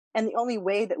And the only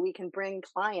way that we can bring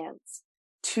clients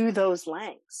to those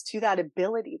lengths, to that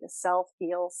ability to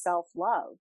self-heal,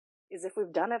 self-love, is if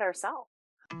we've done it ourselves.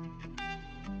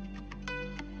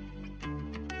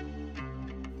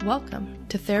 Welcome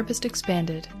to Therapist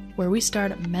Expanded, where we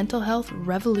start a mental health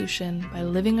revolution by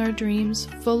living our dreams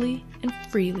fully and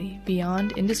freely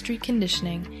beyond industry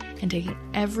conditioning and taking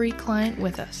every client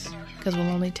with us, because we'll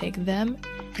only take them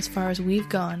as far as we've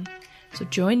gone. So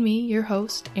join me, your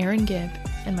host, Erin Gibb,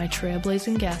 and my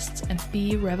trailblazing guests and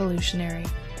be revolutionary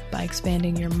by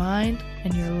expanding your mind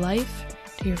and your life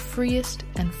to your freest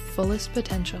and fullest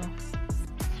potential.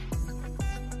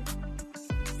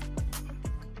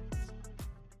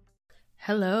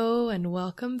 Hello and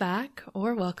welcome back,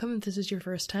 or welcome if this is your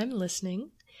first time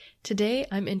listening. Today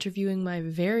I'm interviewing my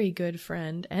very good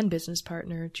friend and business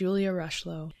partner, Julia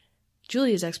Rushlow.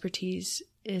 Julia's expertise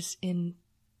is in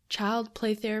child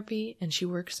play therapy, and she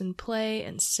works in play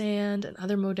and sand and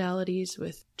other modalities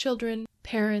with children,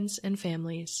 parents, and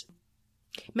families.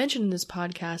 Mentioned in this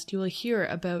podcast, you will hear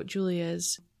about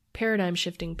Julia's paradigm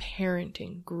shifting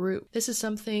parenting group. This is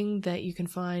something that you can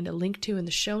find a link to in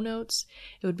the show notes.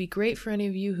 It would be great for any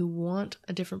of you who want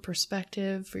a different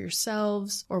perspective for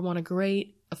yourselves or want a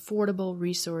great, affordable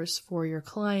resource for your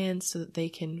clients so that they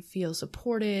can feel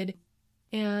supported.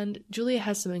 And Julia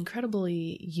has some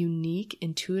incredibly unique,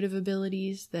 intuitive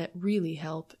abilities that really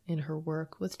help in her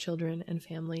work with children and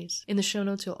families. In the show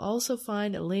notes, you'll also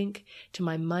find a link to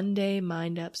my Monday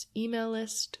Mind Ups email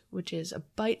list, which is a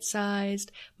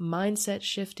bite-sized,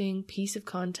 mindset-shifting piece of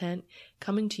content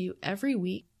coming to you every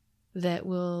week that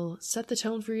will set the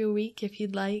tone for your week if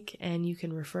you'd like, and you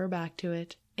can refer back to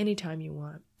it anytime you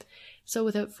want. So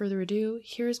without further ado,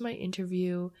 here's my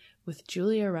interview with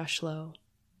Julia Rushlow.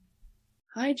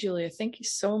 Hi, Julia. Thank you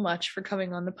so much for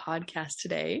coming on the podcast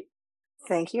today.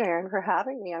 Thank you, Erin, for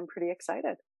having me. I'm pretty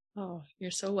excited. Oh,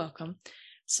 you're so welcome.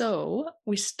 So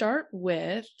we start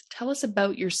with, tell us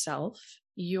about yourself,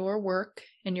 your work,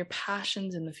 and your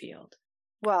passions in the field.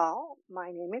 Well, my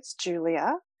name is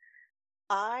Julia.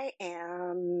 I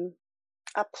am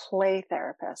a play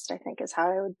therapist, I think is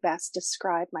how I would best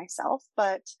describe myself.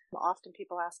 But often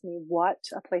people ask me what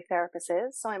a play therapist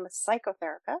is. So I'm a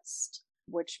psychotherapist,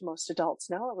 which most adults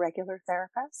know, a regular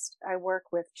therapist. I work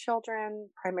with children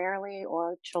primarily,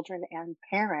 or children and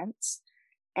parents,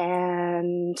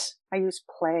 and I use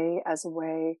play as a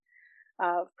way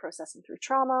of processing through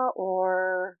trauma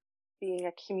or being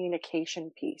a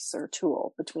communication piece or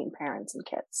tool between parents and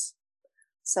kids.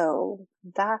 So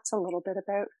that's a little bit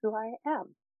about who I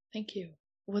am. Thank you.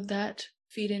 Would that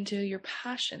feed into your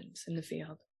passions in the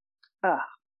field?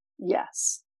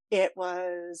 Yes. It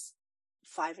was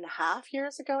 5.5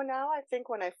 years ago now, I think,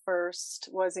 when I first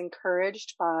was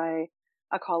encouraged by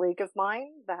a colleague of mine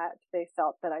that they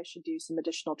felt that I should do some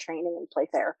additional training in play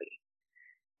therapy.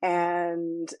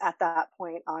 And at that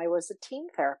point, I was a teen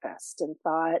therapist and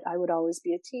thought I would always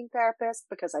be a teen therapist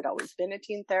because I'd always been a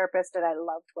teen therapist and I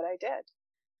loved what I did.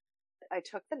 I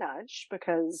took the nudge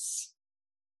because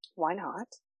why not?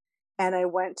 And I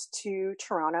went to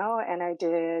Toronto and I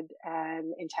did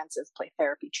an intensive play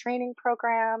therapy training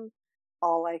program.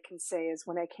 All I can say is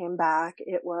when I came back,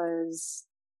 it was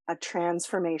a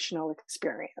transformational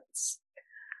experience.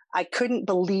 I couldn't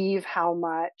believe how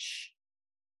much,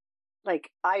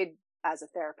 as a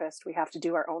therapist, we have to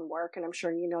do our own work. And I'm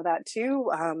sure you know that too.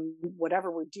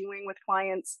 Whatever we're doing with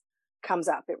clients comes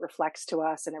up. It reflects to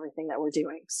us and everything that we're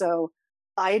doing. So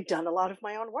I had done a lot of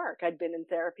my own work. I'd been in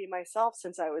therapy myself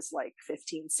since I was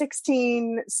 15,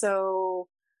 16. So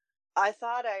I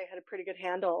thought I had a pretty good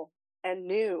handle and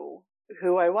knew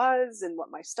who I was and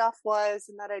what my stuff was,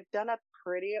 and that I'd done a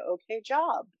pretty okay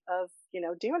job of,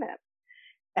 doing it.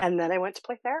 And then I went to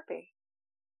play therapy.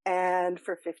 And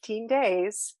for 15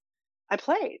 days, I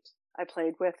played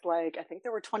with I think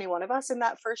there were 21 of us in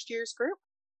that first year's group.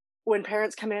 When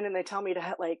parents come in and they tell me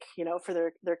to for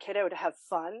their kiddo to have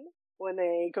fun when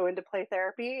they go into play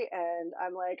therapy. And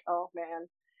I'm like, oh man,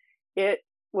 it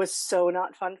was so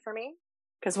not fun for me,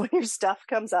 because when your stuff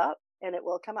comes up, and it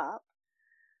will come up,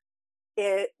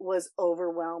 it was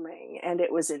overwhelming and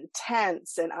it was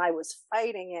intense and I was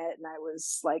fighting it. And I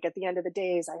was at the end of the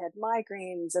days, I had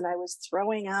migraines and I was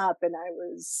throwing up and I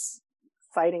was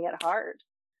fighting it hard,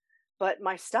 but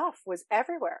my stuff was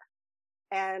everywhere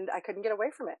and I couldn't get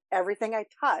away from it. Everything I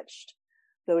touched,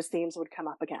 those themes would come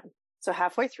up again. So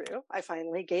halfway through, I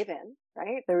finally gave in,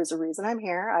 right? There was a reason I'm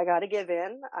here. I got to give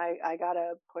in. I got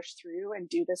to push through and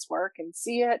do this work and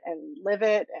see it and live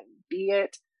it and be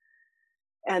it.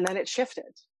 And then it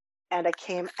shifted and I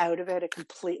came out of it a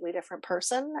completely different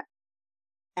person.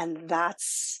 And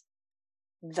that's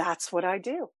what I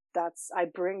do. I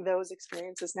bring those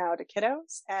experiences now to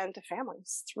kiddos and to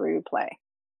families through play.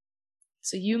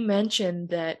 So you mentioned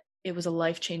that it was a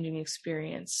life-changing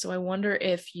experience. So I wonder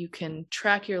if you can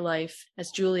track your life as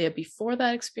Julia before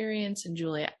that experience and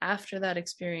Julia after that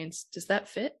experience. Does that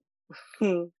fit?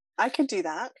 I could do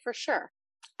that for sure.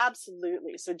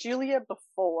 Absolutely. So Julia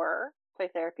before play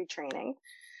therapy training.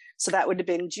 So that would have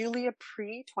been Julia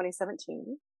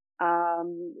pre-2017.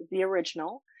 The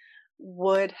original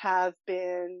would have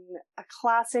been a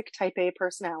classic type A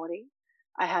personality.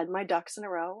 I had my ducks in a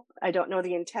row. I don't know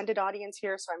the intended audience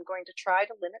here, so I'm going to try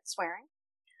to limit swearing.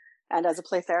 And as a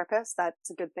play therapist, that's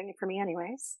a good thing for me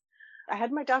anyways. I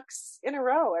had my ducks in a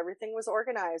row. Everything was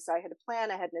organized. I had a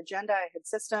plan. I had an agenda. I had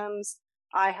systems.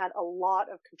 I had a lot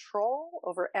of control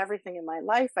over everything in my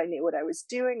life. I knew what I was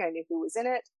doing. I knew who was in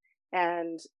it.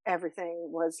 And everything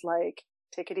was like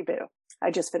tickety-boo. I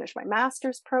just finished my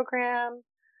master's program.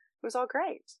 It was all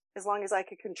great. As long as I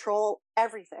could control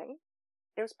everything,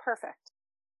 it was perfect.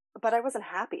 But I wasn't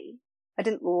happy. I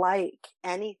didn't like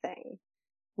anything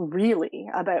really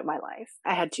about my life.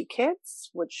 I had 2 kids,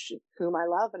 whom I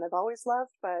love and I've always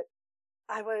loved, but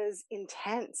I was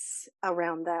intense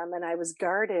around them and I was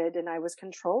guarded and I was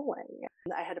controlling.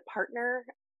 I had a partner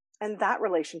and that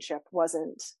relationship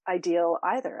wasn't ideal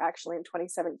either. Actually, in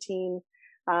 2017,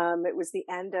 it was the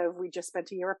end of, we just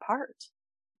spent a year apart.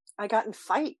 I got in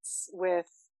fights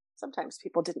sometimes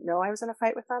people didn't know I was in a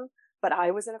fight with them, but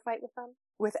I was in a fight with them,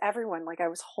 with everyone. Like I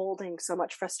was holding so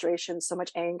much frustration, so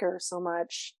much anger, so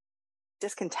much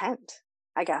discontent,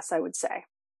 I guess I would say.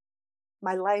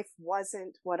 My life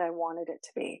wasn't what I wanted it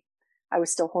to be. I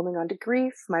was still holding on to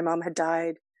grief. My mom had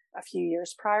died a few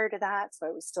years prior to that, so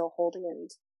I was still holding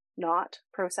and not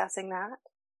processing that.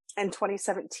 And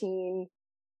 2017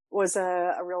 was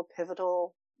a real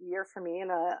pivotal year for me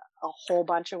in a whole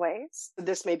bunch of ways.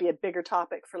 This may be a bigger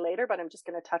topic for later, but I'm just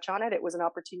going to touch on it. It was an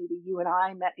opportunity. You and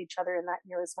I met each other in that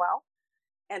year as well.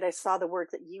 And I saw the work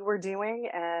that you were doing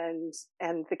and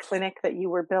the clinic that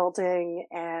you were building,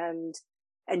 and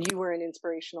you were an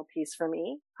inspirational piece for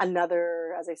me.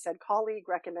 Another, as I said, colleague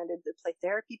recommended the play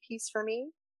therapy piece for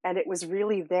me. And it was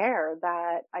really there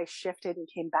that I shifted and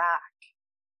came back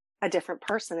a different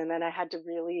person. And then I had to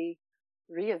really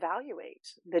reevaluate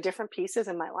the different pieces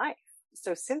in my life.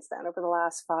 So since then, over the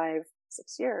last 5-6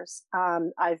 years,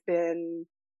 I've been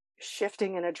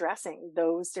shifting and addressing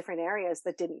those different areas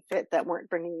that didn't fit, that weren't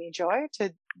bringing me joy,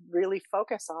 to really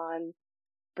focus on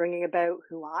bringing about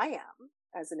who I am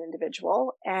as an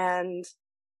individual, and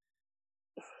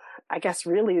I guess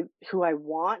really who I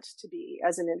want to be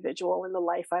as an individual in the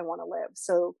life I want to live.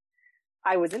 So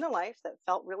I was in a life that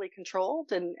felt really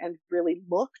controlled and really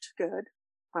looked good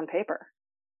on paper,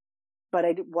 but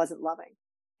I wasn't loving.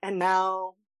 And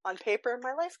now on paper,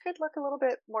 my life could look a little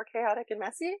bit more chaotic and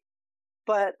messy,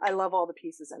 but I love all the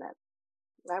pieces in it.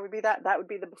 That would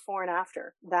be the before and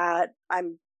after, that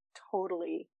I'm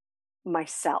totally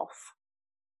myself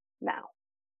now.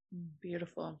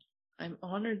 Beautiful. I'm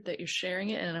honored that you're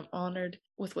sharing it, and I'm honored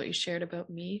with what you shared about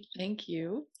me. Thank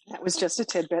you. That was just a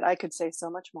tidbit. I could say so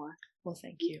much more. Well,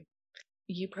 thank you.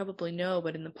 You probably know,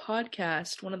 but in the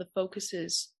podcast, one of the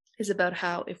focuses is about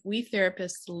how if we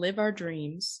therapists live our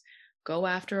dreams, go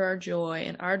after our joy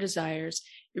and our desires,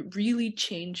 it really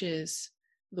changes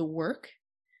the work.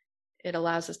 It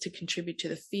allows us to contribute to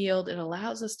the field. It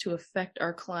allows us to affect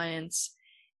our clients,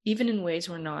 even in ways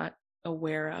we're not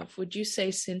aware of. Would you say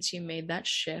since you made that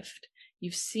shift,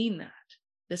 you've seen that,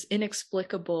 this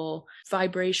inexplicable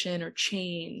vibration or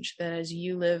change, that as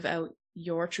you live out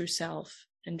your true self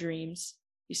and dreams,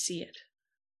 you see it?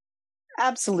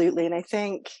 Absolutely. And I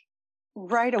think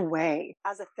right away,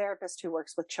 as a therapist who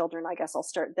works with children, I guess I'll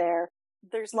start there.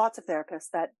 There's lots of therapists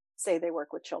that say they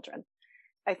work with children.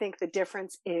 I think the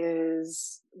difference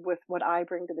is, with what I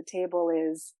bring to the table,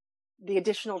 is the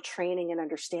additional training and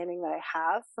understanding that I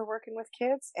have for working with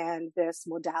kids, and this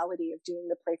modality of doing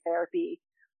the play therapy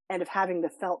and of having the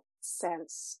felt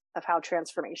sense of how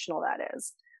transformational that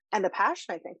is. And the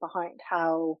passion, I think, behind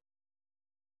how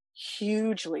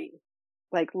hugely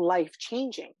life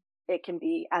changing it can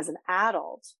be as an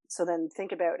adult. So then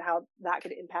think about how that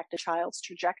could impact a child's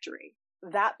trajectory.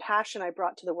 That passion I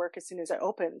brought to the work as soon as I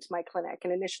opened my clinic.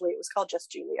 And initially it was called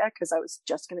Just Julia, because I was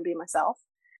just going to be myself.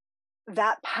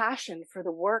 That passion for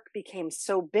the work became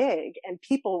so big and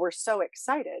people were so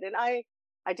excited. And I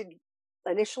did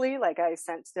initially, I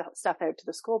sent stuff out to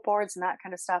the school boards and that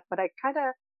kind of stuff, but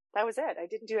that was it. I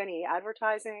didn't do any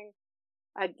advertising.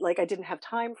 I didn't have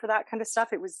time for that kind of stuff.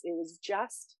 It was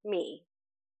just me.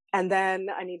 And then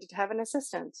I needed to have an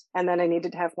assistant, and then I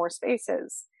needed to have more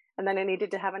spaces, and then I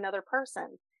needed to have another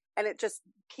person. And it just,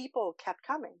 people kept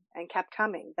coming,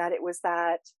 that it was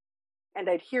that, and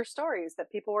I'd hear stories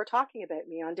that people were talking about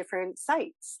me on different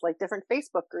sites, like different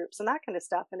Facebook groups and that kind of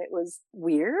stuff. And it was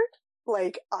weird,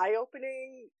 like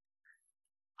eye-opening,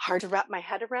 hard to wrap my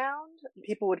head around.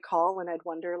 People would call and I'd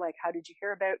wonder, like, how did you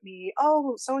hear about me?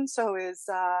 Oh, so-and-so is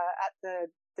at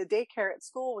the daycare at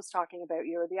school was talking about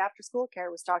you, or the after school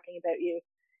care was talking about you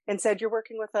and said you're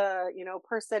working with a,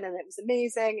 person, and it was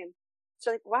amazing. And it's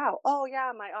like, wow, oh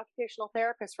yeah, my occupational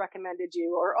therapist recommended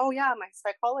you, or oh yeah, my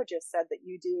psychologist said that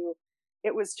you do.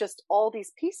 It was just all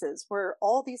these pieces where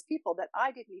all these people that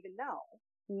I didn't even know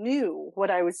knew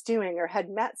what I was doing or had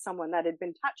met someone that had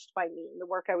been touched by me in the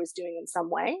work I was doing in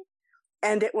some way.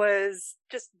 And it was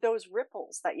just those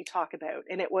ripples that you talk about.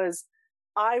 And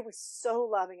I was so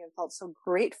loving and felt so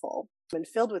grateful and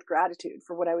filled with gratitude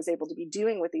for what I was able to be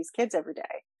doing with these kids every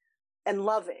day and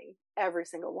loving every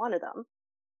single one of them.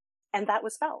 And that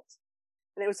was felt.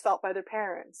 And it was felt by their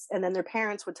parents. And then their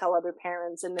parents would tell other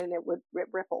parents, and then it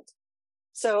rippled.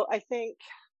 So I think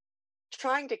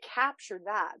trying to capture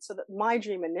that, so that my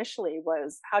dream initially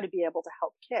was how to be able to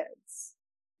help kids.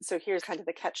 So here's kind of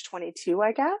the catch-22,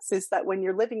 I guess, is that when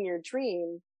you're living your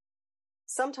dream,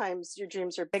 sometimes your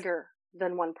dreams are bigger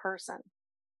than one person.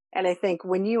 And I think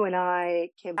when you and I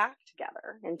came back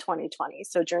together in 2020,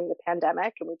 so during the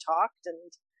pandemic, and we talked and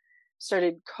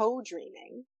started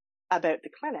co-dreaming about the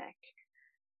clinic,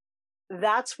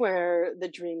 that's where the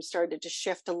dream started to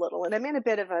shift a little. And I'm in a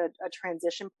bit of a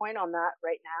transition point on that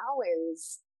right now.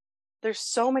 Is there's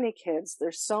so many kids,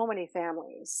 there's so many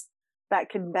families that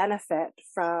can benefit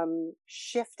from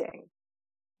shifting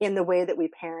in the way that we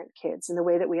parent kids, in the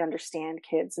way that we understand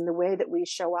kids, in the way that we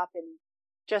show up and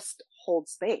just hold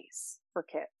space for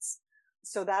kids.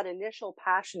 So that initial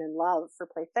passion and love for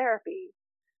play therapy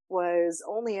was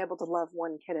only able to love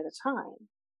one kid at a time.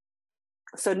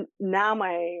 So now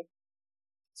my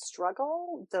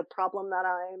struggle, the problem that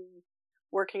I'm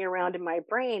working around in my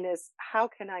brain is how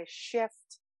can I shift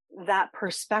that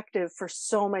perspective for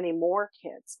so many more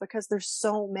kids, because there's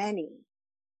so many,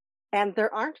 and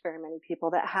there aren't very many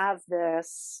people that have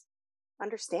this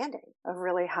understanding of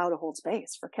really how to hold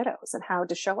space for kiddos and how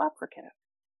to show up for kiddos.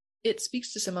 It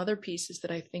speaks to some other pieces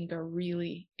that I think are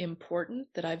really important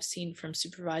that I've seen from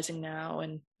supervising now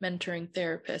and mentoring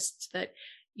therapists, that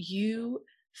you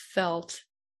felt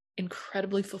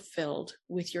incredibly fulfilled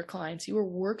with your clients. You were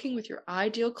working with your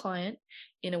ideal client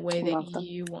in a way that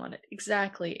you wanted.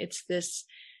 Exactly. It's this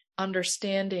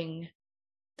understanding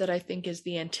that I think is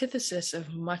the antithesis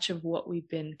of much of what we've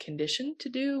been conditioned to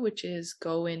do, which is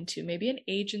go into maybe an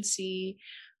agency,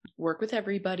 work with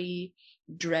everybody,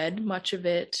 dread much of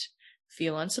it,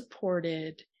 feel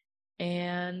unsupported,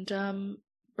 and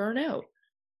burn out.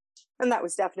 And that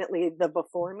was definitely the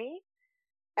before me.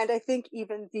 And I think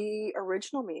even the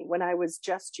original me, when I was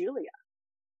just Julia,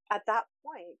 at that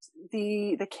point,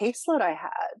 the caseload I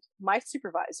had, my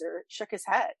supervisor shook his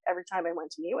head every time I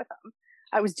went to meet with him.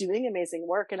 I was doing amazing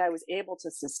work and I was able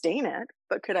to sustain it,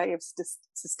 but could I have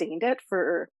sustained it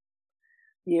for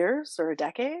years or a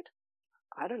decade?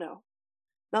 I don't know.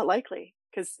 Not likely,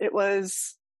 because it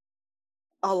was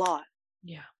a lot.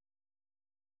 Yeah.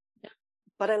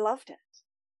 But I loved it.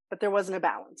 But there wasn't a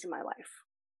balance in my life,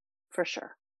 for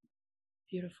sure.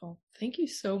 Beautiful. Thank you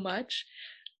so much.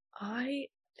 I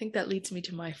think that leads me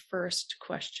to my first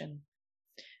question,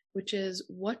 which is,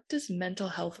 what does mental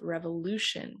health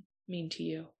revolution mean to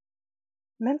you?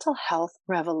 Mental health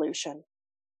revolution.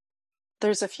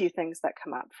 There's a few things that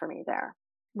come up for me there.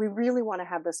 We really want to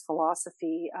have this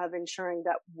philosophy of ensuring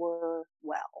that we're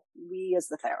well, we as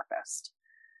the therapist.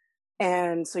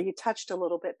 And so you touched a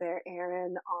little bit there,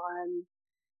 Erin, on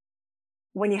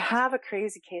when you have a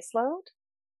crazy caseload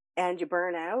and you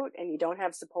burn out and you don't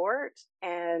have support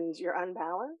and you're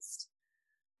unbalanced,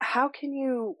 how can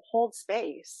you hold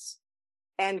space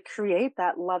and create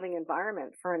that loving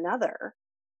environment for another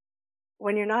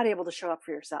when you're not able to show up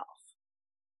for yourself?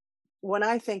 When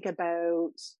I think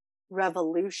about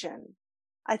revolution,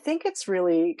 I think it's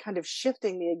really kind of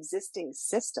shifting the existing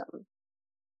system,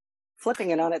 flipping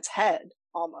it on its head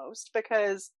almost,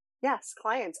 because yes,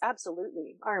 clients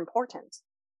absolutely are important.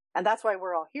 And that's why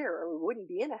we're all here, or we wouldn't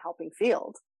be in a helping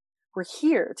field. We're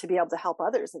here to be able to help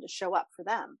others and to show up for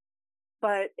them.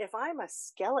 But if I'm a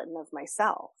skeleton of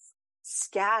myself,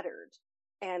 scattered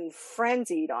and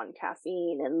frenzied on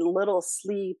caffeine and little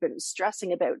sleep and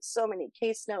stressing about so many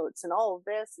case notes and all of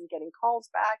this and getting calls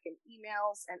back and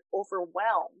emails and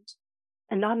overwhelmed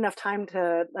and not enough time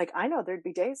to, like, I know there'd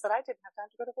be days that I didn't have time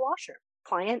to go to the washroom.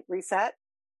 Client, reset,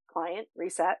 client,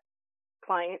 reset,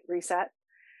 client, reset.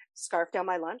 Scarf down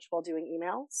my lunch while doing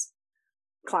emails.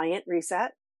 Client,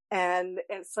 reset. And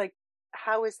it's like,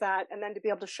 how is that? And then to be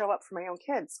able to show up for my own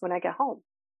kids when I get home.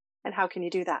 And how can you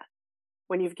do that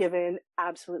when you've given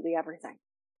absolutely everything?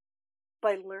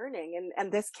 By learning,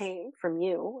 and this came from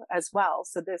you as well.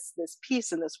 So this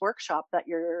piece in this workshop that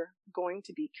you're going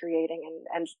to be creating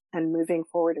and moving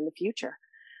forward in the future,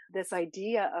 this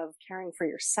idea of caring for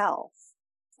yourself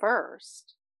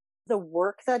first, the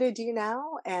work that I do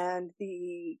now and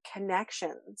the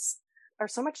connections are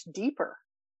so much deeper.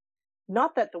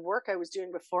 Not that the work I was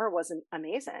doing before wasn't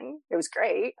amazing. It was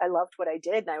great. I loved what I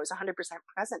did and I was 100%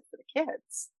 present for the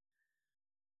kids.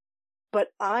 But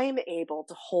I'm able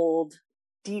to hold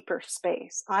deeper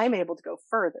space. I'm able to go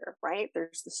further, right?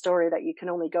 There's the story that you can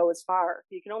only go as far.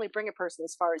 You can only bring a person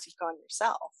as far as you've gone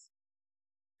yourself.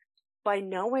 By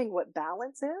knowing what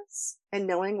balance is and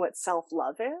knowing what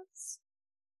self-love is,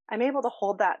 I'm able to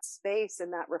hold that space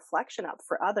and that reflection up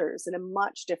for others in a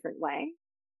much different way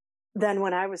than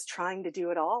when I was trying to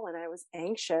do it all and I was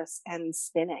anxious and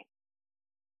spinning.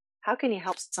 How can you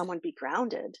help someone be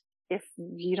grounded if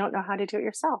you don't know how to do it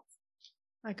yourself?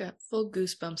 I got full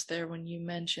goosebumps there when you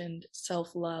mentioned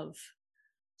self-love.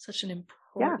 Such an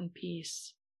important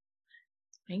piece.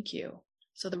 Thank you.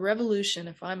 So the revolution,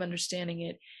 if I'm understanding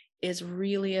it, is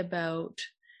really about,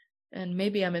 and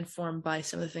maybe I'm informed by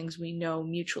some of the things we know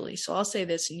mutually. So I'll say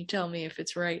this and you tell me if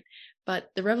it's right. But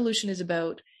the revolution is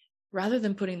about, rather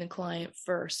than putting the client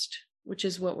first, which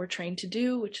is what we're trained to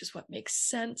do, which is what makes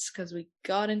sense because we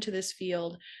got into this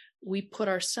field, we put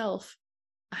ourselves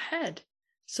ahead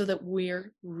so that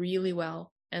we're really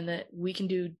well and that we can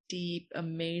do deep,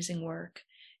 amazing work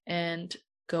and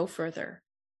go further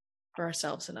for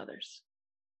ourselves and others.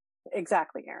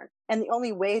 Exactly, Erin. And the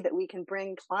only way that we can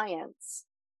bring clients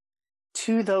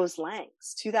to those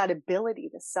lengths, to that ability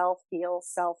to self-heal,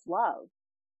 self-love,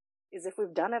 is if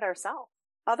we've done it ourselves.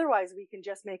 Otherwise, we can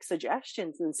just make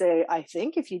suggestions and say, I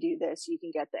think if you do this, you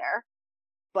can get there.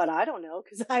 But I don't know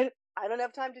because I don't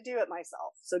have time to do it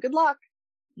myself. So good luck.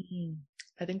 Mm-hmm.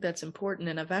 I think that's important.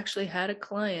 And I've actually had a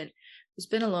client who's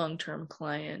been a long-term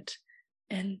client.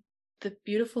 And the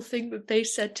beautiful thing that they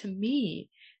said to me,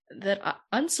 that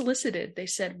unsolicited, they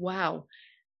said, wow,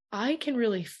 I can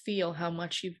really feel how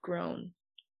much you've grown.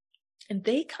 And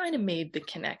they kind of made the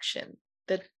connection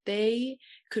that they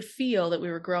could feel that we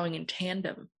were growing in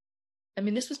tandem. I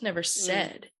mean, this was never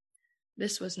said.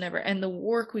 This was never, and the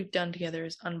work we've done together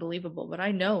is unbelievable, but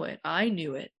I know it. I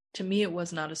knew it. To me, it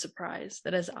was not a surprise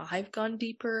that as I've gone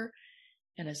deeper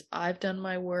and as I've done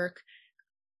my work,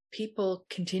 people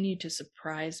continue to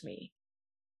surprise me.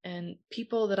 And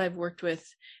people that I've worked with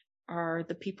are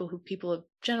the people who people have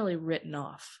generally written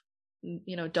off.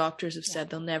 You know, doctors have said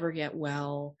they'll never get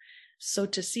well. So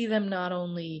to see them not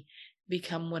only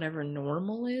become whatever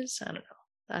normal is, I don't know,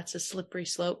 that's a slippery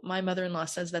slope. My mother-in-law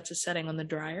says that's a setting on the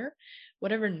dryer,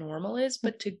 whatever normal is,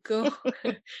 but to go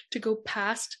to go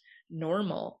past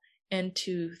normal and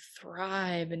to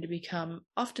thrive and to become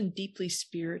often deeply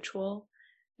spiritual,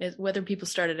 whether people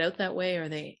started out that way or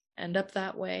they end up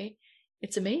that way,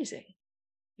 it's amazing.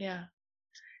 Yeah.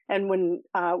 And when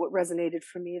what resonated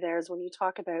for me there is when you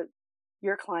talk about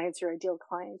your clients, your ideal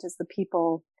client is the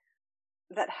people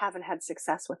that haven't had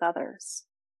success with others.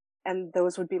 And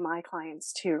those would be my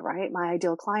clients too, right? My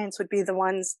ideal clients would be the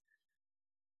ones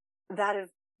that have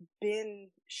been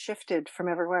shifted from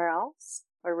everywhere else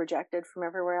or rejected from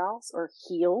everywhere else or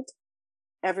healed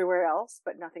everywhere else,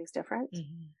 but nothing's different.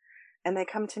 Mm-hmm. And they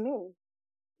come to me.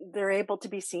 They're able to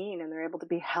be seen and they're able to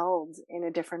be held in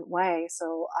a different way.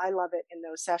 So I love it in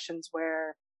those sessions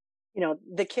where, you know,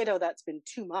 the kiddo that's been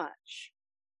too much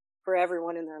for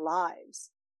everyone in their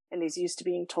lives and is used to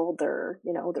being told they're,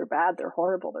 you know, they're bad, they're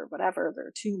horrible, they're whatever,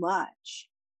 they're too much.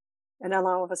 And then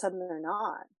all of a sudden they're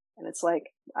not. And it's like,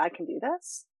 I can do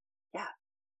this? Yeah.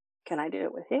 Can I do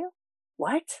it with you?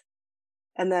 What?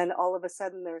 And then all of a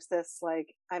sudden there's this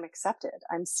like, I'm accepted.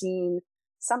 I'm seen.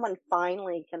 Someone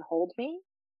finally can hold me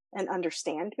and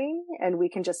understand me and we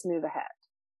can just move ahead.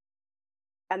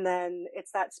 And then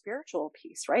it's that spiritual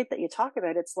piece, right? That you talk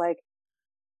about. It's like,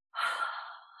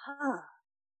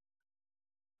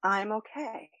 I'm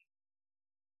okay.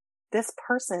 This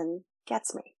person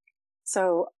gets me.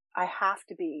 So I have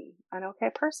to be an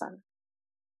okay person.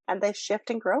 And they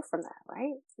shift and grow from that,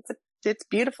 right? It's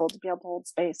beautiful to be able to hold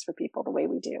space for people the way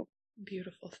we do.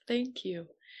 Beautiful. Thank you.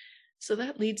 So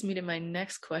that leads me to my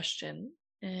next question.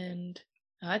 And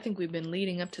I think we've been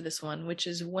leading up to this one, which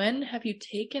is, when have you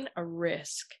taken a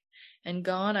risk and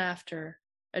gone after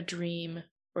a dream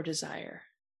or desire?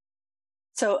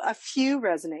 So a few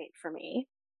resonate for me.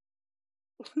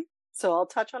 So I'll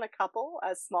touch on a couple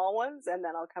as small ones and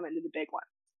then I'll come into the big one.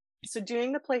 So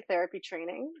doing the play therapy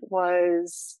training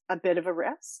was a bit of a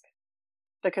risk.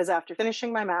 because after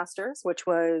finishing my master's, which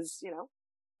was,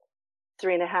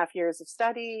 3.5 years of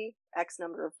study, X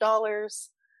number of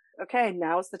dollars, okay,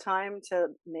 now's the time to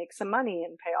make some money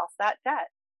and pay off that debt.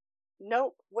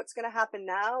 Nope. What's going to happen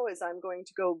now is I'm going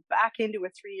to go back into a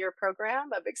 3-year program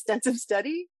of extensive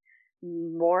study,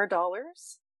 more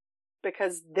dollars,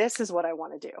 because this is what I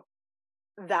want to do.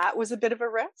 That was a bit of a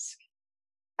risk.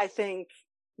 I think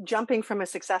jumping from a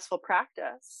successful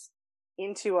practice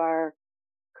into our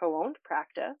co-owned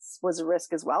practice was a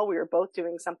risk as well. We were both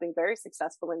doing something very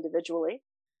successful individually,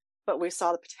 but we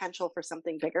saw the potential for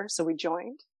something bigger. So we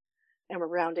joined, and we're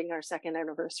rounding our second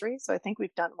anniversary. So I think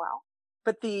we've done well.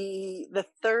 But the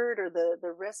third, or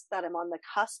the risk that I'm on the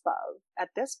cusp of at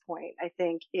this point, I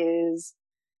think, is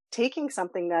taking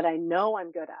something that I know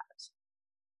I'm good at,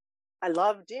 I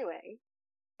love doing,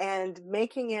 and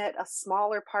making it a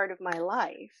smaller part of my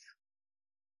life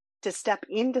to step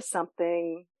into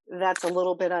something that's a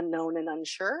little bit unknown and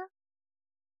unsure,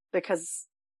 because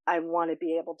I want to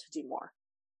be able to do more.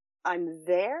 I'm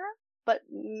there, but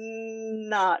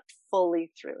not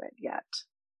fully through it yet.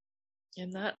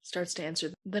 And that starts to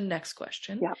answer the next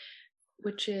question, yeah.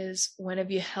 which is, when have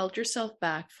you held yourself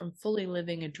back from fully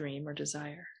living a dream or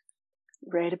desire?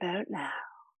 Right about now.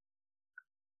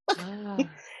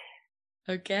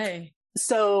 Okay.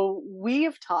 So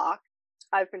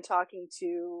I've been talking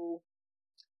to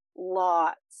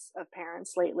lots of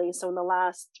parents lately. So in the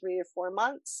last 3 or 4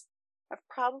 months, I've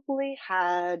probably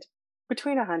had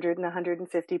between 100 and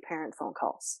 150 parent phone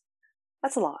calls.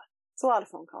 That's a lot. It's a lot of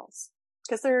phone calls,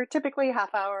 because they're typically a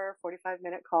half hour,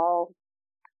 45-minute call.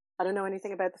 I don't know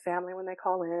anything about the family when they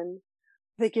call in.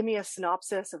 They give me a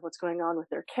synopsis of what's going on with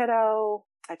their kiddo.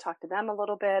 I talk to them a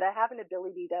little bit. I have an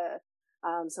ability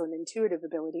an intuitive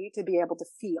ability to be able to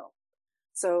feel.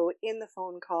 So in the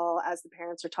phone call, as the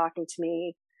parents are talking to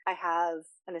me, I have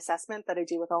an assessment that I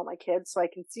do with all my kids, so I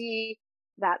can see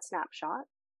that snapshot.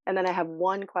 And then I have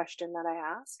one question that I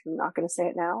ask. I'm not going to say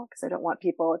it now because I don't want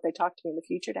people, if they talk to me in the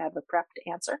future, to have a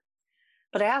prepped answer.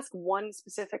 But I ask one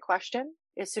specific question.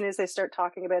 As soon as they start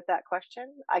talking about that question,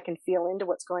 I can feel into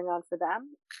what's going on for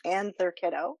them and their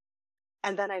kiddo.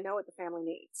 And then I know what the family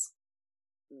needs.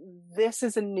 This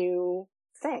is a new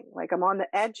thing. Like, I'm on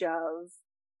the edge of,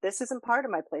 this isn't part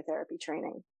of my play therapy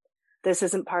training. This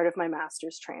isn't part of my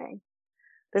master's training.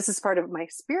 This is part of my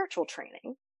spiritual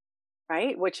training,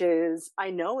 right? Which is,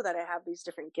 I know that I have these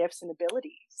different gifts and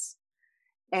abilities.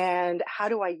 And how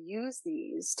do I use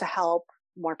these to help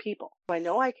more people? I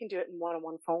know I can do it in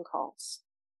one-on-one phone calls,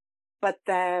 but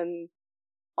then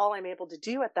all I'm able to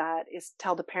do at that is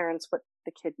tell the parents what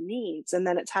the kid needs. And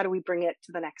then it's, how do we bring it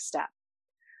to the next step?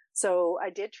 So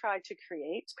I did try to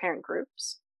create parent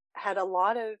groups. I had a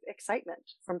lot of excitement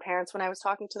from parents when I was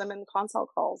talking to them in consult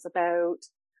calls about,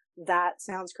 that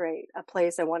sounds great, a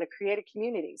place, I want to create a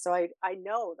community. So I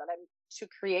know that I'm to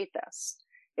create this.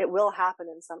 It will happen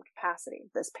in some capacity,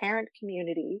 this parent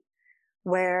community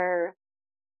where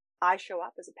I show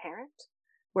up as a parent,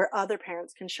 where other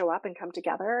parents can show up and come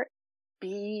together,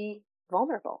 be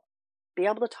vulnerable, be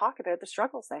able to talk about the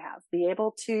struggles they have, be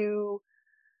able to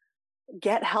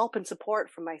get help and support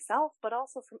from myself, but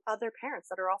also from other parents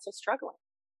that are also struggling,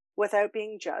 without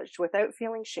being judged, without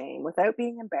feeling shame, without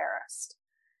being embarrassed,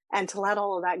 and to let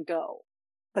all of that go.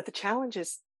 But the challenge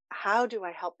is, how do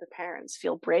I help the parents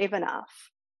feel brave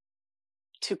enough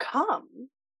to come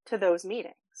to those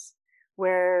meetings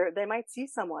where they might see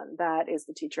someone that is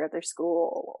the teacher at their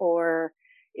school, or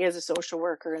is a social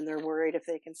worker, and they're worried if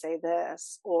they can say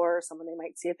this, or someone they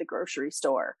might see at the grocery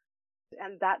store.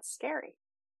 And that's scary.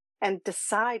 And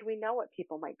decide, we know what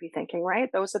people might be thinking, right?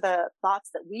 Those are the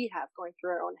thoughts that we have going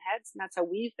through our own heads, and that's how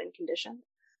we've been conditioned.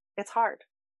 It's hard.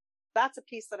 That's a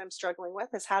piece that I'm struggling with,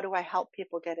 is how do I help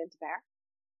people get into there?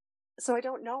 So I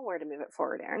don't know where to move it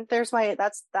forward, Erin.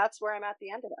 That's where I'm at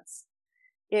the end of this,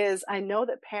 is I know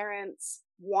that parents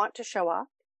want to show up.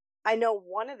 I know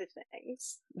one of the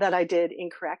things that I did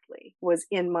incorrectly was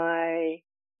in my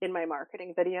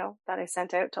marketing video that I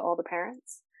sent out to all the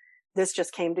parents. This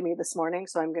just came to me this morning,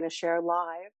 so I'm going to share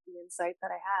live the insight that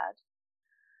I had.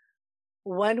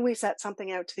 When we set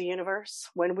something out to the universe,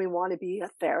 when we want to be a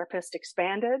therapist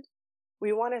expanded,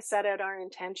 we want to set out our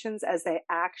intentions as they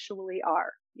actually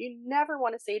are. You never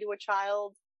want to say to a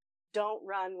child, don't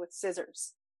run with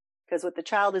scissors, because what the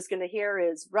child is going to hear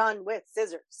is, run with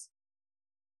scissors.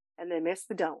 And they miss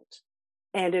the don't.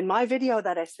 And in my video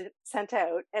that I sent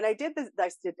out, and I did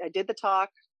the talk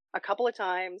a couple of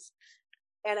times,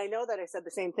 and I know that I said the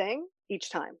same thing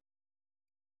each time.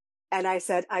 And I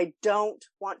said, I don't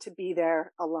want to be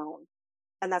there alone.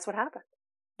 And that's what happened,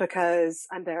 because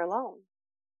I'm there alone.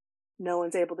 No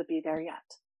one's able to be there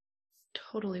yet.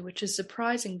 Totally, which is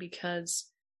surprising because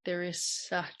there is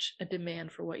such a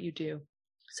demand for what you do.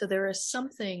 So there is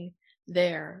something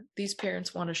there. These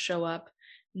parents want to show up,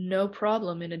 no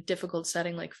problem, in a difficult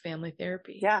setting like family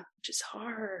therapy. Yeah. Which is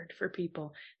hard for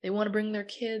people. They want to bring their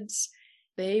kids.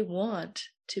 They want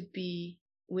to be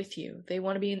with you. They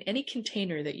want to be in any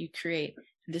container that you create.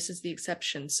 This is the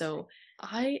exception. So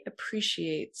I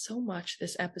appreciate so much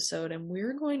this episode, and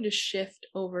we're going to shift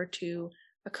over to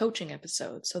a coaching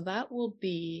episode. So that will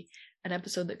be an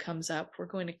episode that comes up. We're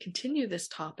going to continue this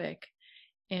topic,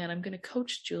 and I'm going to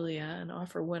coach Julia and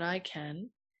offer what I can.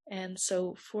 And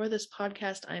so for this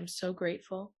podcast, I'm so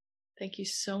grateful. Thank you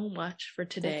so much for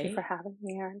today. Thank you for having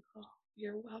me, Erin. Oh,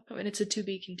 you're welcome. And it's a to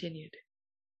be continued.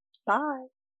 Bye.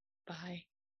 Bye.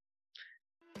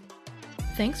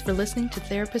 Thanks for listening to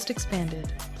Therapist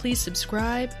Expanded. Please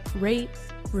subscribe, rate,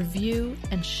 review,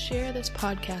 and share this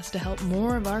podcast to help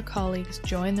more of our colleagues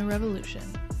join the revolution.